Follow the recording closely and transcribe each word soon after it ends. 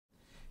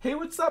Hey,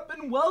 what's up,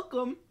 and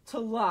welcome to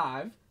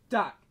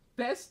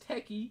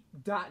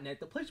live.besttechie.net,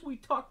 the place where we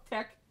talk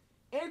tech,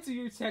 answer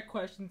your tech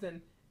questions, and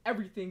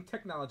everything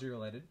technology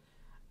related.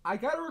 I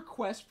got a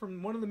request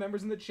from one of the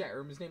members in the chat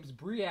room. His name is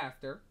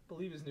After. I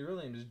believe his real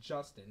name is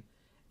Justin.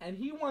 And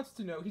he wants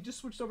to know, he just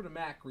switched over to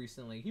Mac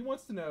recently. He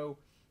wants to know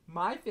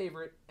my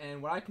favorite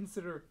and what I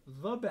consider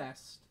the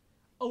best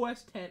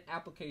OS X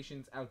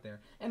applications out there.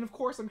 And of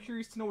course, I'm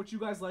curious to know what you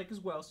guys like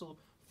as well. So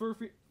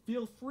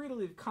feel free to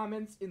leave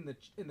comments in the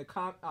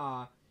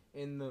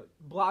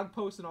blog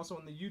post and also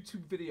in the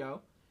YouTube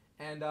video,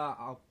 and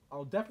I'll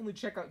definitely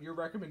check out your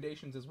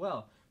recommendations as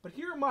well. But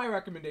here are my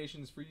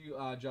recommendations for you,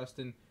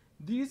 Justin.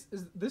 This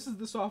is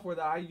the software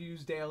that I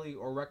use daily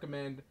or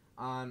recommend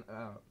on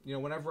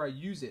whenever I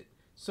use it.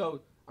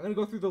 So I'm gonna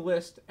go through the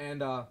list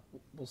and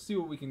we'll see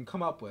what we can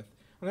come up with.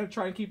 I'm gonna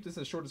try and keep this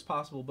as short as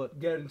possible, but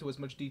get into as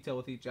much detail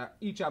with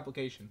each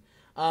application.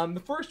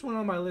 The first one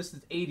on my list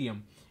is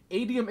Adium.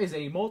 Adium is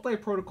a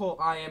multi-protocol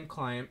IM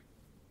client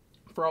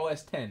for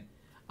OS X.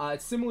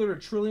 It's similar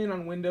to Trillion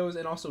on Windows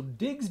and also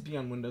Digsby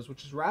on Windows,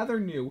 which is rather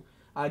new.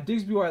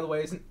 Digsby, by the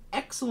way, is an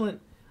excellent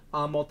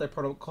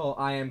multi-protocol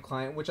IM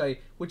client,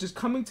 which is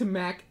coming to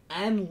Mac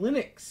and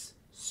Linux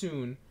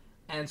soon.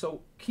 And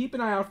so keep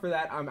an eye out for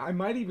that. I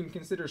might even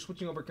consider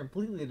switching over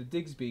completely to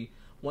Digsby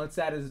once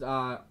that is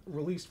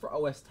released for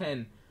OS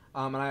X.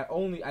 And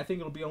I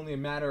think it'll be only a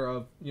matter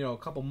of a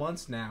couple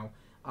months now.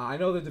 I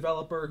know the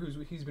developer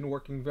he's been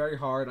working very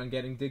hard on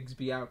getting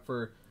Digsby out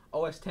for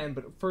OS X,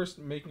 but first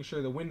making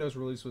sure the Windows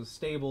release was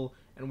stable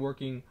and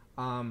working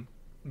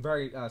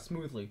very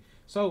smoothly.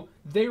 So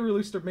they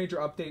released a major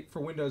update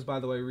for Windows, by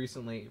the way,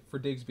 recently for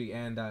Digsby,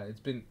 and it's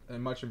been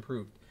much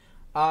improved.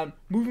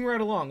 Moving right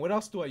along, what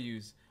else do I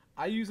use?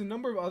 I use a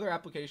number of other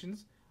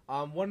applications.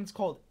 One is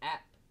called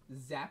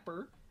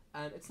AppZapper,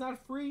 and it's not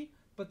free,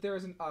 but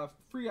there's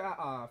free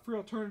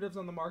alternatives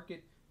on the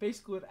market.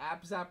 Basically, what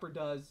AppZapper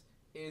does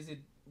is it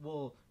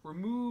will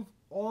remove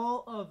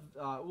all of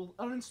will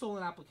uninstall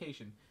an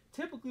application.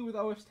 Typically with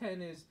OS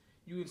X is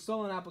you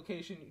install an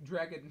application, you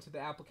drag it into the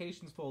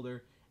applications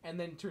folder, and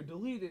then to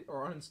delete it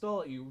or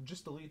uninstall it, you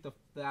just delete the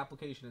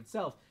application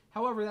itself.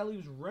 However, that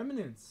leaves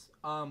remnants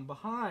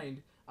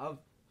behind of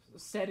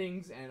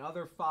settings and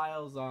other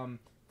files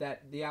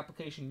that the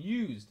application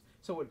used.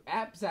 So what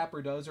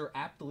AppZapper does, or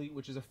AppDelete,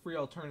 which is a free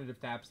alternative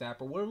to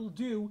AppZapper, what it'll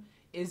do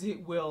is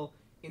it will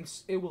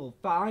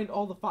find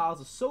all the files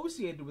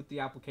associated with the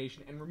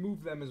application and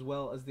remove them as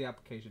well as the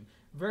application.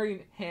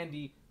 Very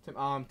handy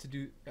to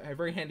do. A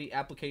very handy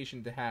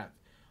application to have.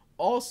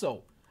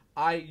 Also,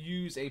 I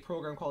use a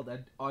program called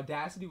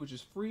Audacity, which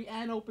is free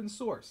and open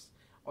source.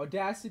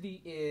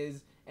 Audacity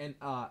is an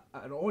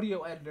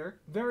audio editor,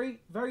 very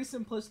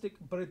simplistic,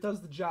 but it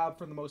does the job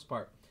for the most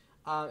part.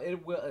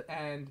 It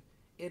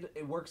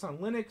works on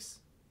Linux,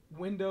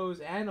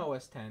 Windows, and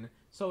OS X.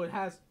 So it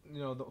has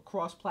the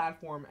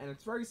cross-platform, and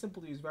it's very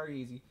simple to use, very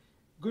easy.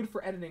 Good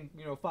for editing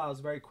files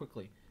very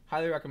quickly.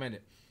 Highly recommend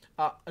it.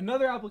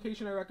 Another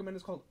application I recommend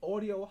is called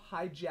Audio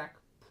Hijack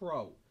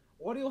Pro.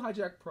 Audio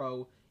Hijack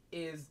Pro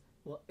is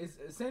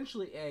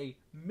essentially a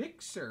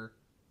mixer,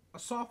 a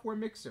software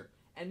mixer,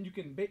 and you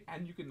can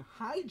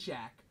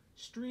hijack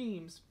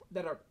streams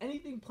that are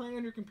anything playing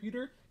on your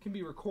computer can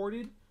be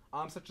recorded,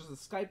 such as a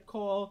Skype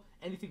call,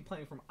 anything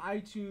playing from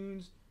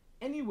iTunes,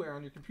 anywhere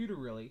on your computer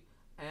really.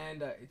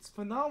 And it's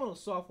phenomenal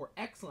software,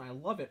 excellent. I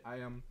love it. I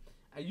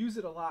use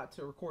it a lot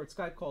to record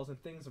Skype calls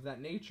and things of that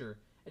nature,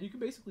 and you can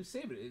basically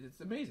save it.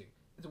 It's amazing.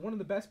 It's one of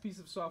the best pieces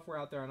of software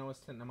out there on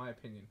OS X, in my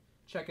opinion.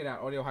 Check it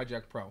out, Audio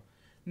Hijack Pro.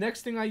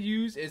 Next thing I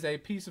use is a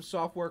piece of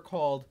software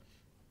called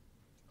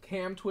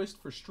CamTwist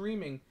for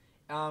streaming.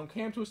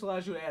 CamTwist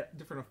allows you to add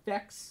different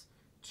effects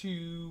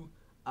to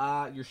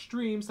your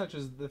stream, such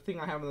as the thing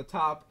I have on the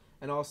top,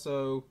 and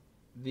also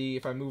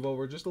if I move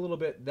over just a little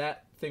bit,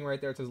 that thing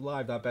right there, it says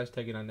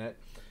live.besttechie.net.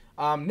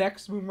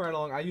 Next, moving right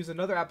along, I use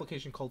another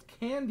application called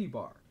Candy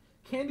Bar.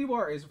 Candy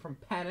Bar is from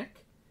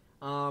Panic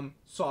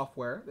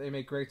software. They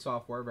make great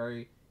software,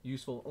 very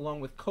useful,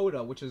 along with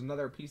Coda, which is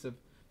another piece of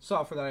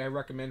software that I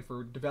recommend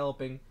for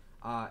developing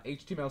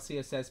HTML,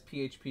 CSS,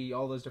 PHP,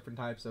 all those different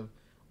types of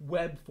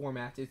web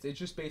formats. It's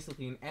just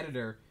basically an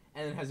editor,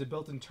 and it has a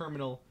built-in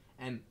terminal,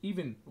 and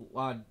even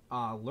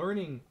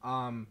learning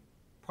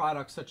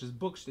products such as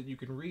books that you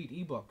can read,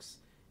 ebooks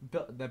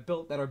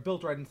that are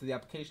built right into the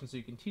application, so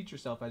you can teach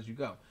yourself as you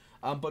go.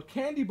 But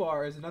Candy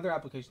Bar is another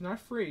application, not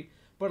free,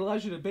 but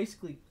allows you to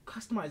basically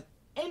customize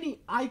any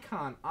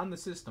icon on the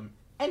system,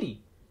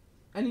 any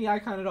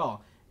icon at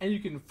all, and you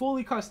can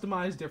fully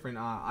customize different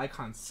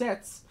icon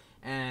sets,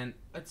 and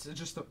it's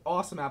just an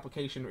awesome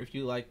application if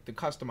you like the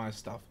customized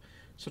stuff.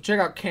 So check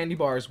out Candy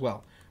Bar as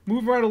well.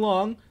 Moving right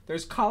along,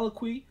 there's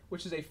Colloquy,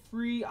 which is a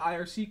free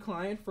IRC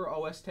client for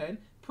OS X.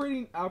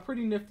 Pretty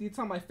nifty. It's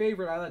not my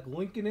favorite. I like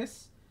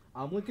Linkiness.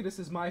 Linkiness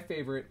is my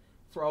favorite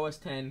for OS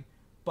X,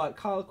 but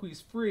Colloquy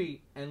is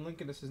free and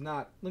Linkiness is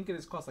not.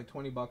 Linkiness costs like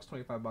 $20,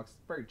 $25.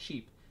 Very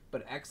cheap,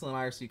 but excellent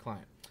IRC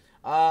client.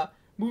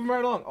 Moving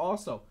right along,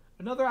 also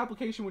another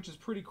application which is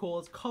pretty cool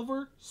is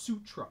Cover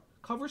Sutra.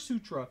 Cover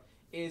Sutra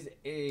is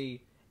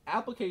a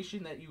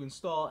application that you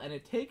install, and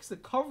it takes the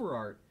cover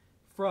art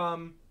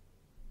from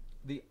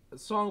the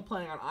song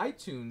playing on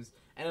iTunes,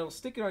 and it'll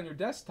stick it on your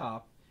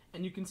desktop,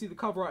 and you can see the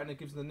cover art, and it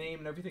gives the name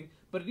and everything.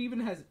 But it even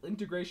has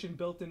integration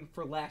built in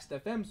for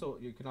Last.fm, so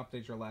you can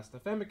update your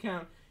Last.fm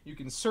account. You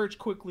can search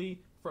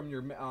quickly from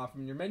your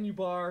menu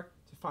bar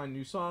to find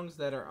new songs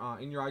that are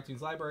in your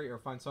iTunes library, or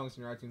find songs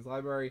in your iTunes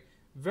library.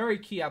 Very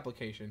key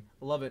application.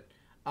 Love it.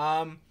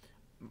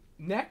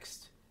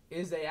 Next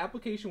is a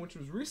application which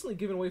was recently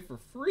given away for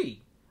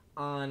free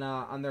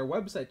on their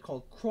website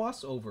called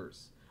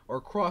Crossovers,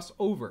 or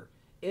Crossover.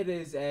 It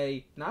is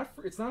it's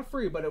not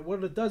free, but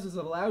what it does is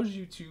it allows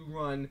you to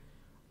run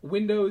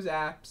Windows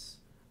apps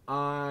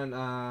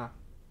on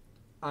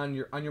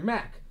your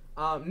Mac.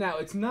 Now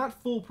it's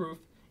not foolproof.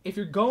 If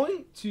you're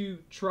going to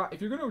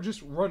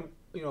just run,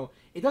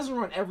 it doesn't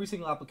run every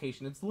single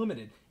application. It's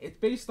limited. It's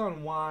based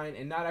on Wine,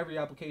 and not every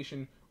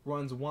application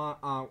runs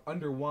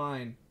under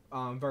Wine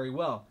very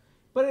well.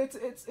 But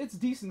it's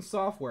decent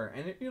software,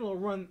 and it'll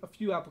run a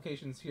few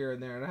applications here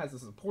and there, and it has a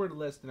supported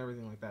list and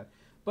everything like that.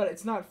 But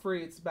it's not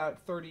free. It's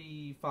about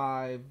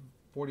 $40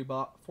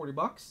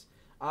 bucks.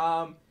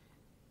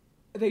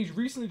 They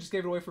recently just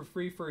gave it away for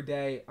free for a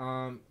day.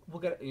 We'll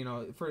get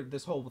for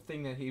this whole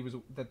thing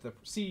that the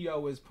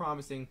CEO was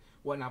promising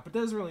whatnot, but it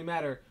doesn't really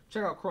matter.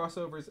 Check out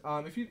Crossovers.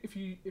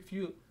 If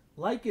you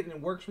like it and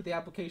it works with the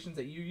applications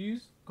that you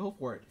use, go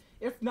for it.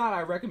 If not,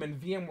 I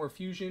recommend VMware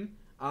Fusion.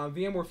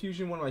 VMware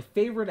Fusion, one of my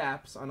favorite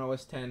apps on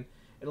OS X.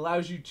 It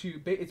allows you to.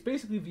 It's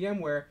basically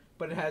VMware,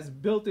 but it has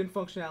built-in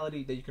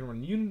functionality that you can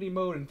run Unity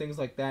mode and things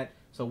like that.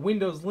 So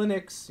Windows,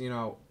 Linux,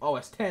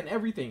 OS X,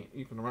 everything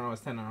you can run OS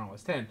X on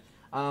OS X.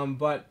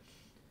 But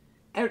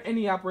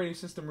any operating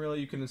system really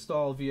you can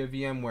install via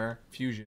VMware Fusion.